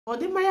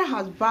Odemaya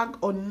has bagged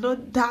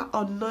another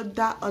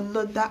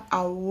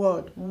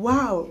award.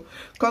 Wow!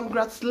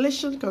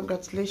 Congratulations,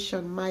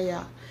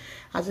 Maya.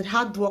 As it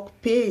hard work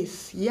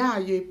pays. Yeah,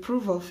 you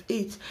approve of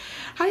it.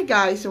 Hi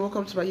guys, and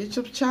welcome to my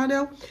YouTube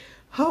channel.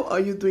 How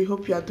are you doing?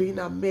 Hope you are doing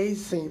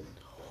amazing.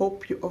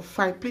 Hope you are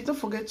fine. Please don't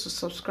forget to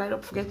subscribe.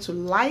 Don't forget to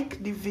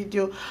like the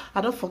video,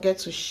 and don't forget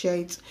to share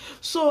it.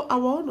 So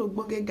our own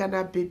Ogbonge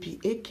Ghana baby,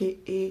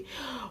 aka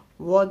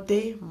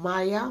WODE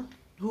Maya,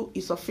 who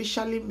is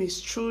officially Miss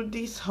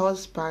Trudy's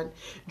husband,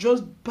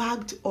 just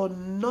bagged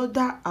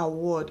another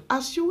award.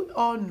 As you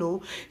all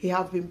know, he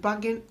have been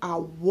bagging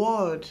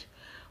award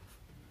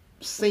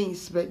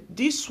since, but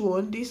this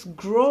one, this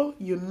Grow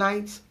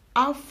Unite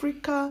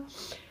Africa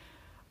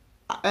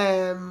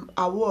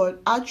award,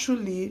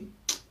 actually,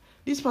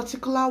 this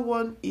particular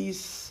one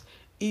is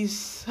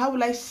how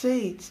will I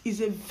say it?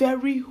 Is a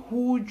very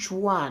huge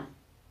one.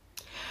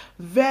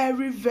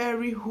 Very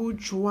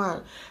huge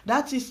one.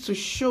 That is to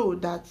show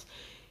that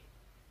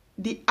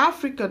the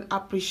African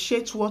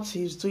appreciates what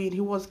he's doing. He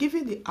was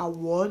given the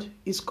award.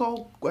 It's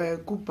called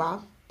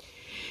GUBA.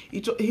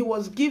 He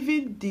was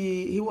given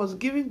the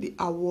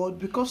award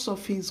because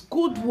of his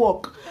good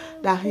work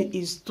that he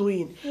is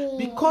doing,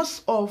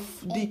 because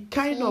of the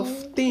kind of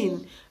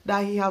thing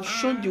that he have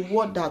shown the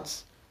world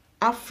that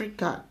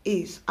Africa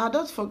is. And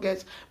don't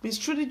forget, Miss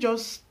Trudy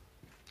just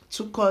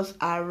took us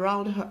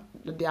around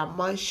their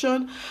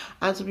mansion,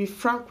 and to be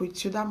frank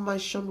with you, that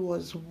mansion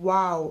was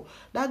wow.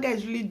 That guy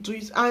is really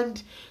doing it.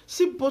 And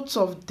see, both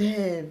of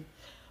them,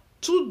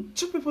 two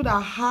people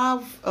that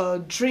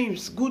have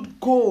dreams, good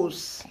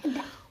goals,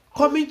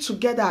 coming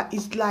together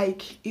is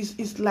like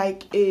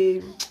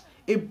a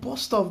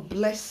burst of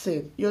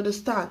blessing. You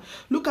understand?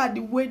 Look at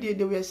the way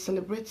they were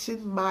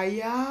celebrating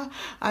Maya,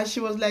 and she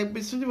was like,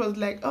 Miss Trudy was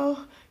like,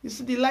 oh, you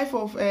see the life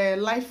of a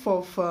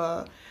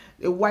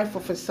wife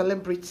of a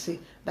celebrity,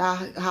 that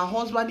her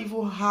husband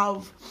even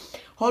have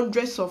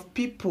hundreds of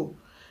people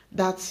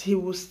that he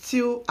will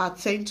still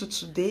attend to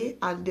today,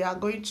 and they are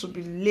going to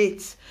be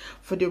late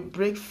for the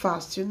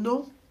breakfast. You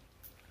know,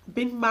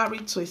 being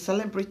married to a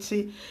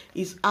celebrity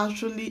is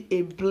actually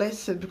a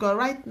blessing, because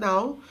right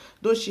now,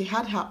 though she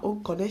had her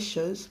own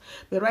connections,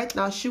 but right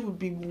now she will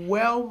be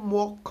well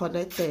more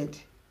connected.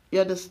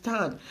 You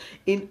understand?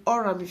 In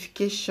all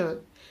ramification,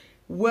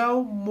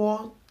 well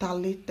more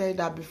talented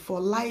than before.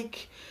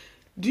 Like,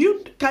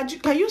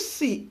 can you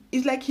see?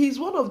 It's like he's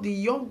one of the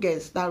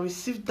youngest that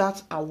received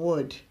that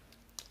award.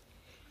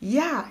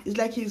 Yeah, it's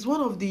like he's one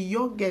of the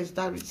youngest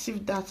that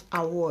received that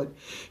award.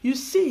 You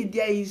see,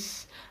 there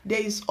is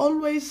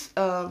always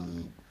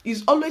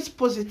is always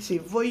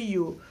positive when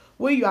you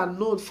are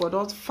known for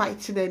not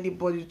fighting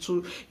anybody,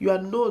 you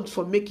are known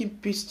for making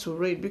peace to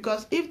reign.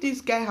 Because if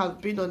this guy has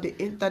been on the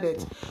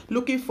internet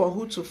looking for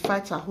who to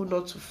fight and who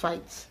not to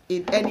fight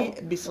in any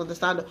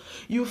misunderstanding,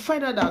 you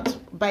find out that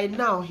by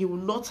now he will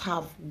not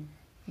have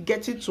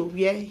getting to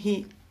where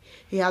he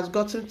has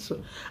gotten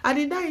to. And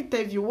in that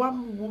interview,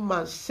 one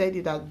woman said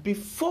it, that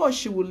before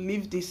she will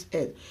leave this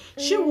earth,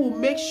 she will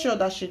make sure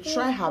that she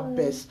try her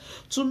best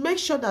to make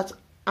sure that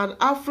an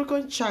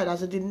African child,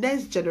 as in the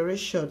next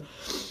generation,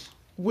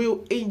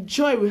 will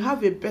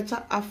have a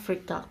better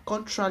Africa,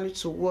 contrary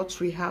to what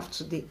we have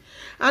today.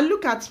 And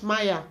look at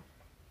Maya,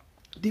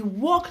 the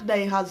work that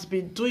he has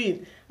been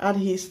doing and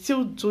he's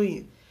still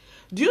doing.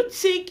 Do you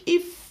think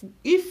if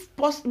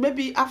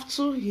maybe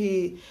after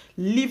he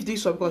leave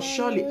this world, because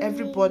surely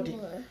everybody,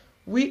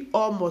 we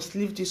all must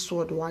leave this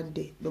world one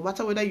day, no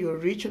matter whether you're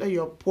rich, whether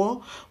you're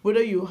poor,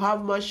 whether you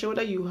have mansion,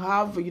 whether you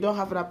don't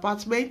have an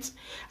apartment,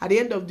 at the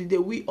end of the day,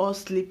 we all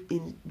sleep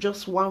in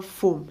just one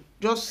foam,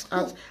 just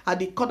at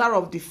the corner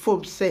of the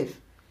foam safe.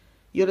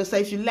 You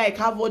understand? If you like,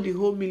 have all the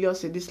whole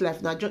millions in this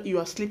life, now you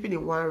are sleeping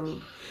in one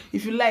room.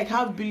 If you like,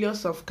 have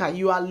billions of cars,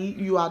 you are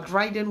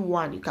riding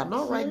one. You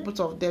cannot ride both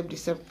of them the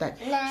same time.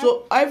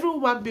 So every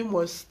human being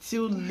must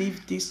still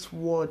leave this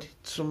world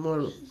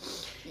tomorrow.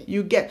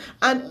 You get?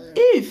 And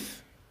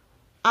if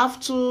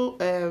after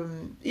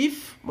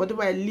if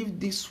whatever I leave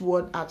this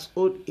world at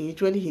old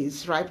age, when he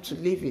is ripe to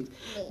leave it,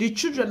 the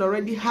children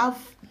already have,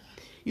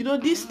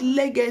 this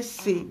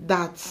legacy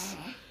that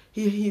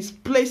he is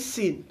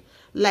placing.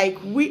 Like,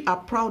 we are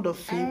proud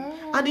of him,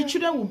 and the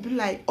children will be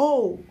like,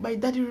 oh, my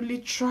daddy really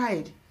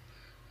tried,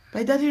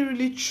 and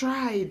the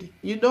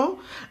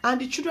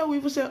children will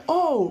even say,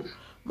 oh,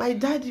 my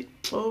daddy,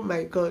 oh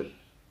my God.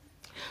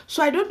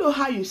 So I don't know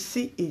how you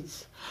see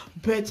it,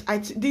 but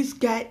this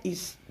guy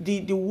is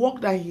the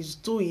work that he's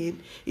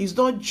doing is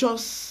not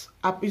just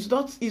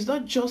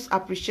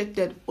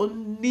appreciated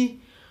only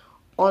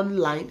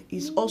online,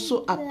 it's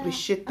also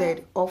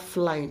appreciated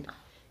offline.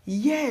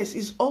 Yes,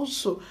 it's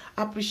also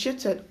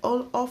appreciated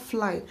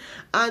offline,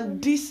 and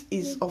this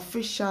is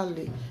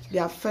officially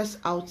their first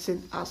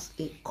outing as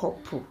a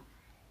couple.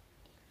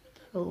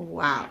 Oh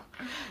wow,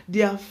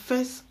 their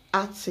first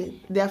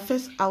outing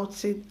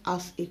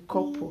as a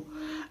couple,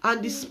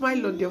 and the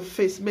smile on their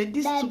face, man.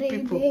 These two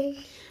people,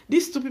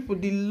 These two people,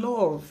 the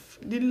love,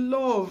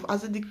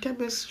 as in the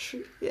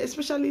chemistry,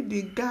 especially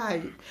the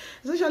guy,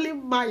 especially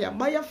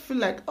Maya feel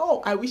like,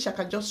 oh, I wish I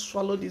could just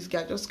swallow this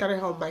guy, just carry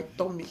her on my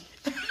tummy.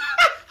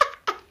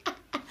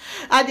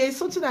 And there is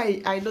something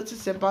I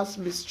noticed about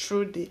Miss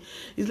Trudy.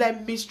 It's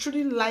like Miss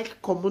Trudy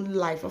like common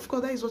life. Of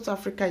course, that is what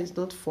Africa is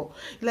not for.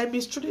 Like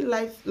Miss Trudy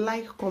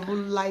like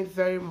common life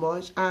very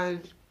much,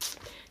 and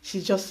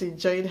she's just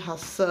enjoying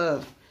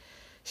herself.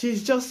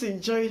 She's just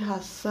enjoying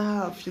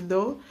herself, you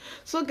know.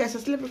 So guys,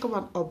 just let me come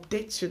and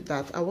update you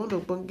that I want to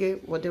Bonge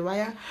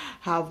WODE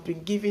have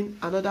been given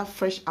another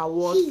fresh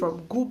award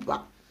from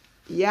GUBA.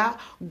 Yeah,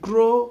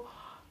 Grow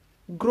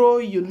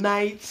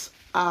Unite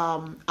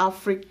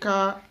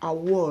Africa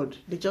award.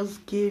 They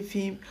just gave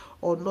him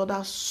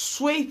another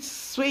sweet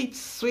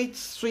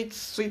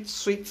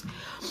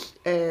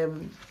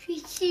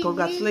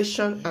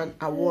congratulations and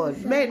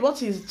award. Man, what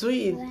he's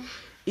doing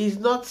is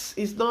not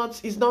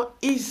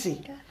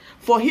easy.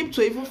 For him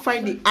to even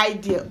find the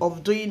idea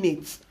of doing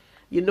it,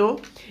 you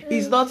know,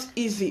 it's not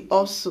easy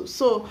also.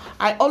 So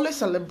I always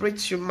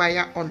celebrate you,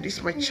 Maya, on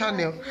this my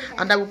channel,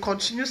 and I will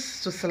continue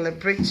to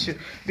celebrate you,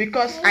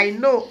 because I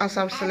know as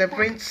I'm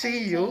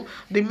celebrating you,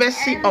 the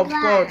mercy of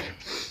God.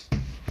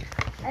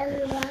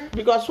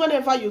 Because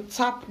whenever you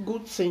tap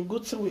good thing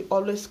will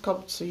always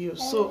come to you.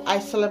 So I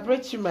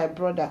celebrate you, my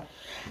brother.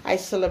 I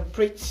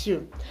celebrate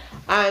you.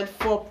 And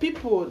for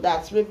people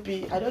that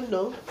maybe, I don't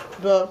know,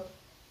 but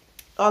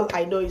all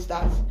I know is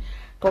that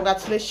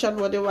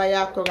congratulations,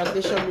 WODE,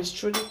 congratulations, Miss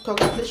Trudy,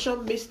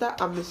 congratulations, Mr.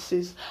 and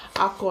Mrs.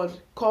 Accord.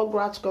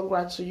 Congrats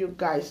to you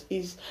guys.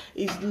 It's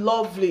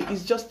lovely.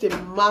 It's just a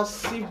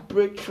massive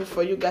breakthrough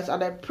for you guys,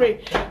 and I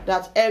pray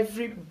that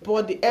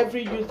everybody,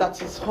 every youth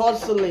that is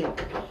hustling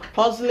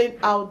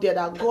out there,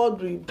 that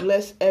God will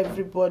bless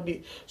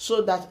everybody,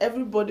 so that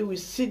everybody will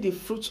see the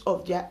fruits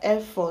of their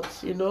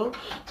efforts, you know,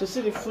 to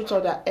see the fruits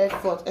of their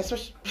efforts,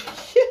 especially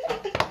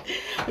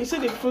you see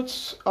the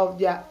fruits of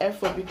their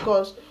effort,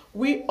 because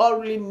we all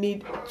really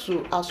need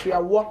to, as we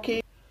are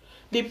working.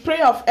 The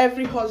prayer of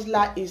every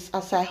hustler is,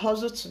 as I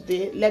hustle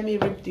today, let me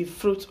reap the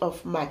fruit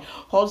of my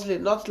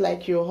hustling. Not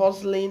like you're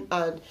hustling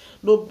and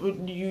no,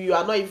 you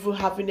are not even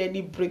having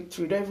any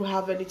breakthrough. You don't even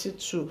have anything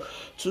to.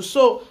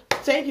 So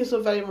thank you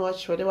so very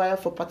much, WODE,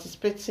 for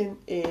participating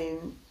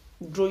in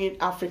growing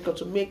Africa,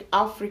 to make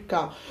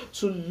Africa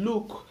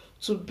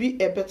to be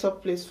a better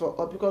place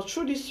for us. Because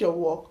through this your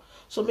work,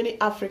 so many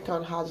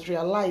Africans has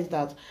realized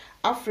that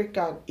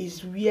Africa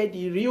is where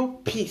the real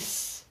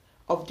peace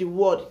of the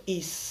world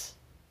is.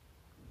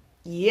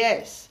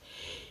 Yes,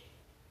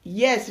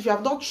 if you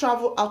have not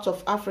traveled out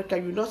of Africa,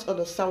 you will not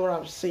understand what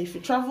I'm saying. If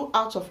you travel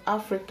out of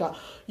Africa,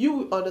 you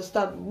will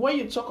understand. When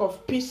you talk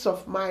of peace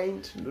of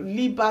mind,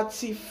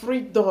 liberty,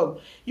 freedom,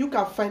 you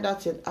can find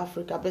that in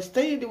Africa. But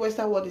staying in the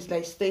Western world is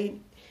like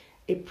staying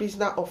a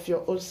prisoner of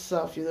your own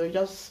self, you know.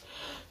 Just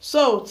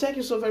so thank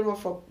you so very much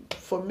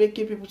for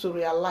making people to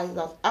realize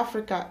that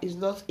Africa is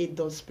not a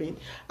dustbin.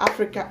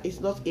 Africa is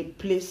not a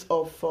place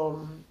of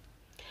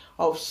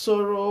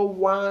sorrow,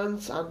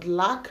 want, and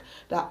lack.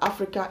 That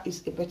Africa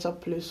is a better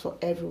place for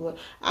everyone.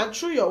 And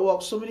through your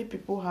work, so many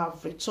people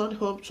have returned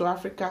home to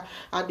Africa,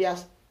 and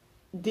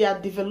they are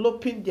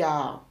developing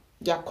their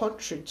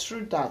country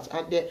through that,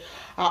 and they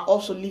are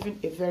also living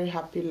a very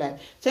happy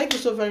life. Thank you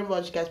so very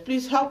much, guys.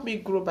 Please help me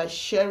grow by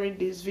sharing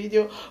this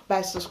video,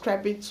 by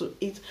subscribing to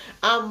it,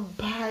 and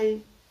by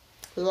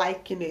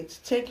liking it.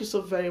 Thank you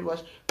so very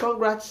much.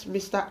 Congrats,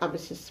 Mr. and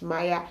Mrs.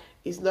 Maya.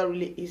 It's not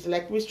really easy.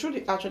 Like Miss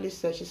Trudy actually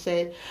said, she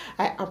said,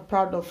 I am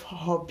proud of her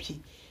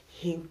hobby.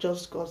 He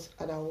just got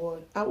an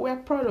award, and we're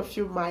proud of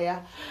you, Maya.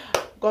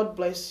 God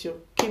bless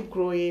you. Keep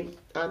growing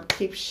and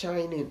keep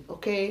shining.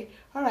 Okay,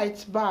 all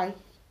right, bye.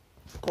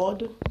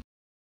 God.